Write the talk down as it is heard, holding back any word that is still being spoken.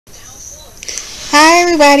Hi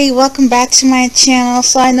everybody, welcome back to my channel.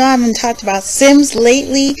 So I know I haven't talked about Sims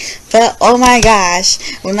lately, but oh my gosh,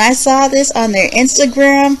 when I saw this on their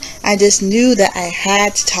Instagram, I just knew that I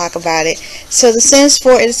had to talk about it. So The Sims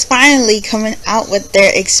 4 is finally coming out with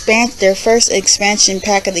their first expansion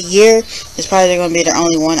pack of the year. It's probably going to be their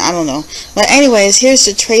only one, I don't know. But anyways, here's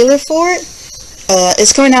the trailer for it.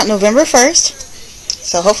 It's coming out November 1st.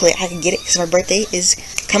 So hopefully I can get it because my birthday is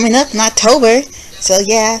coming up in October. So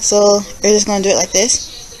yeah, so we're just gonna do it like this.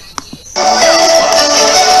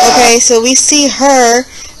 Okay, so we see her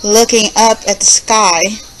looking up at the sky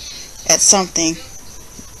at something.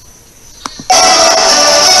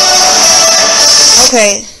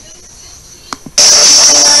 Okay.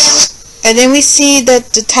 And then we see the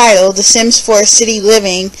title, The Sims 4 City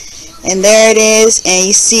Living. And there it is, and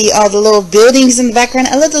you see all the little buildings in the background.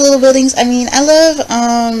 I love the little buildings. I mean, I love,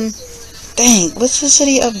 dang, what's the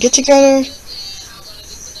city of Get Together?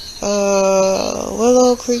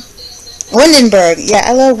 Willow Creek, Windenburg. Yeah,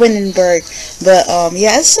 I love Windenburg. But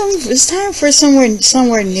yeah, it's time for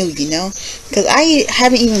somewhere new, you know, because I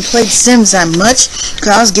haven't even played Sims that much.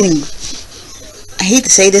 Because I hate to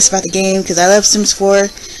say this about the game, because I love Sims 4,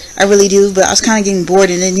 I really do, but I was kind of getting bored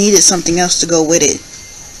and it needed something else to go with it.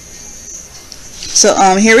 So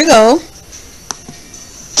here we go. And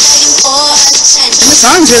the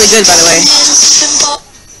song's really good, by the way.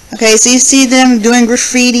 Okay, so you see them doing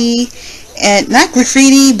graffiti, and not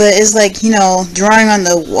graffiti, but it's like, you know, drawing on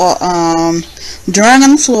the wall, drawing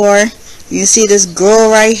on the floor. You see this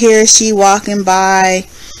girl right here, she walking by,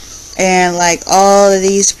 and like all of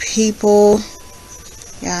these people,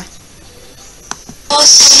 yeah.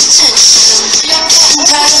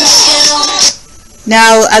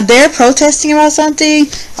 Now they're protesting about something.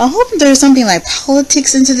 I'm hoping there's something like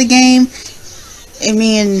politics into the game. I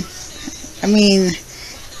mean.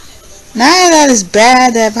 Not that it's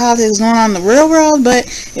bad that politics is going on in the real world, but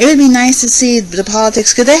it would be nice to see the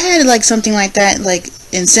politics, because they had like something like that like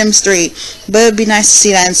in Sims 3, but it would be nice to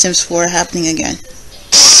see that in Sims 4 happening again.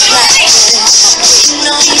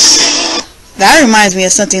 That reminds me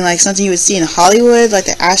of something you would see in Hollywood, like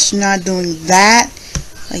the astronaut doing that,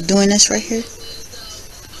 like doing this right here.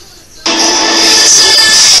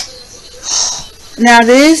 Now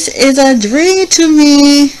this is a dream to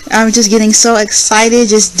me. I'm just getting so excited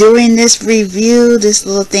just doing this review, this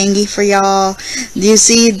little thingy for y'all. Do you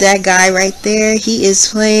see that guy right there? He is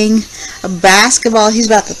playing a basketball. He's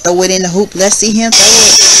about to throw it in the hoop. Let's see him throw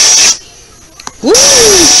it. Woo!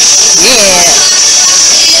 Yeah!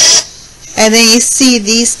 And then you see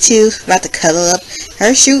these two about to cuddle up.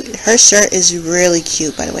 Her shirt is really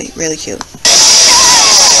cute, by the way. Really cute.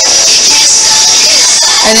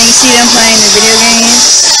 And then you see them playing the video games.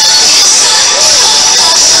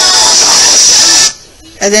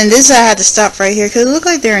 And then this I had to stop right here because it looked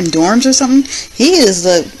like they're in dorms or something. He is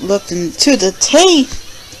looking to the T.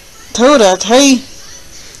 Toe to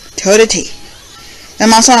T.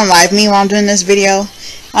 I'm also on Live Me while I'm doing this video.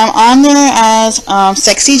 I'm on there as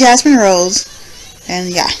Sexy Jasmine Rose.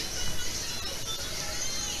 And yeah.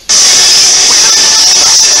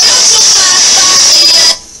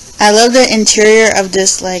 I love the interior of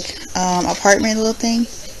this like apartment little thing.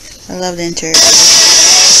 I love the interior.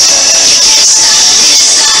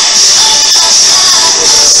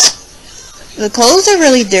 The clothes are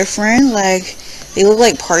really different. Like they look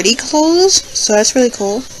like party clothes, so that's really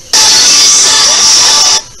cool.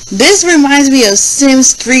 This reminds me of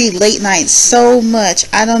Sims 3 Late Night so much.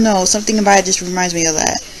 I don't know, something about it just reminds me of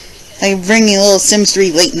that. Like bringing a little Sims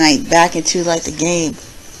 3 Late Night back into like the game.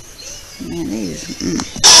 Man, these.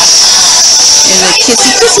 And the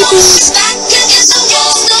kissy boots.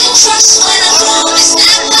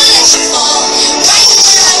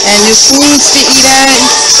 And new foods to eat at.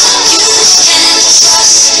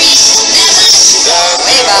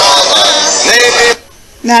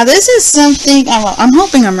 Now this is something, I'm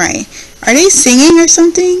hoping I'm right. Are they singing or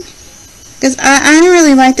something? Because I didn't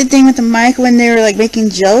really like the thing with the mic when they were like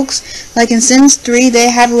making jokes. Like in Sims 3 they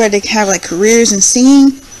have where they have like careers in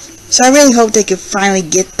singing. So I really hope they could finally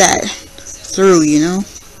get that through, you know.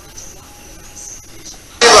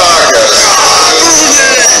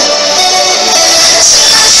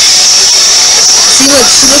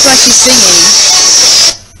 She looks like she's singing.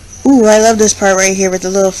 Ooh, I love this part right here with the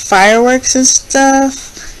little fireworks and stuff.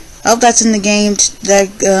 I hope that's in the game that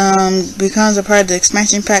becomes a part of the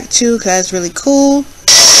expansion pack too, because that's really cool.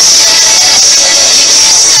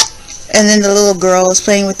 And then the little girl is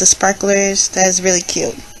playing with the sparklers. That's really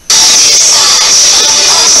cute.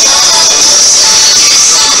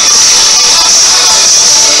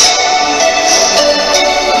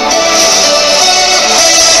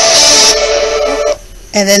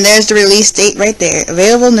 And then there's the release date right there.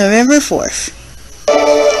 Available November 4th.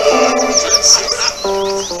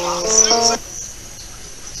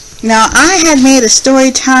 Now, I had made a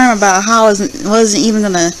story time about how I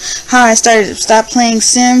how I stopped playing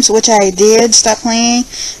Sims, which I did stop playing,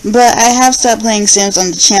 but I have stopped playing Sims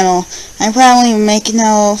on the channel. I'm probably making,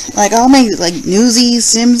 I'll make, like, newsies,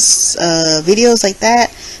 Sims, videos like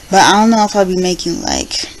that, but I don't know if I'll be making,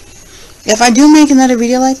 like, if I do make another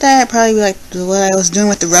video like that, it'll probably be like what I was doing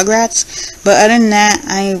with the Rugrats. But other than that,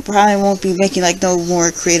 I probably won't be making like no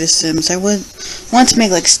more creative Sims. I would want to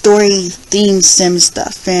make like story themed Sim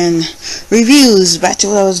stuff and reviews back to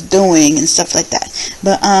what I was doing and stuff like that.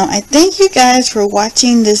 But I thank you guys for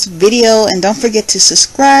watching this video, and don't forget to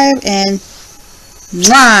subscribe, and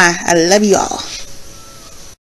mwah, I love you all.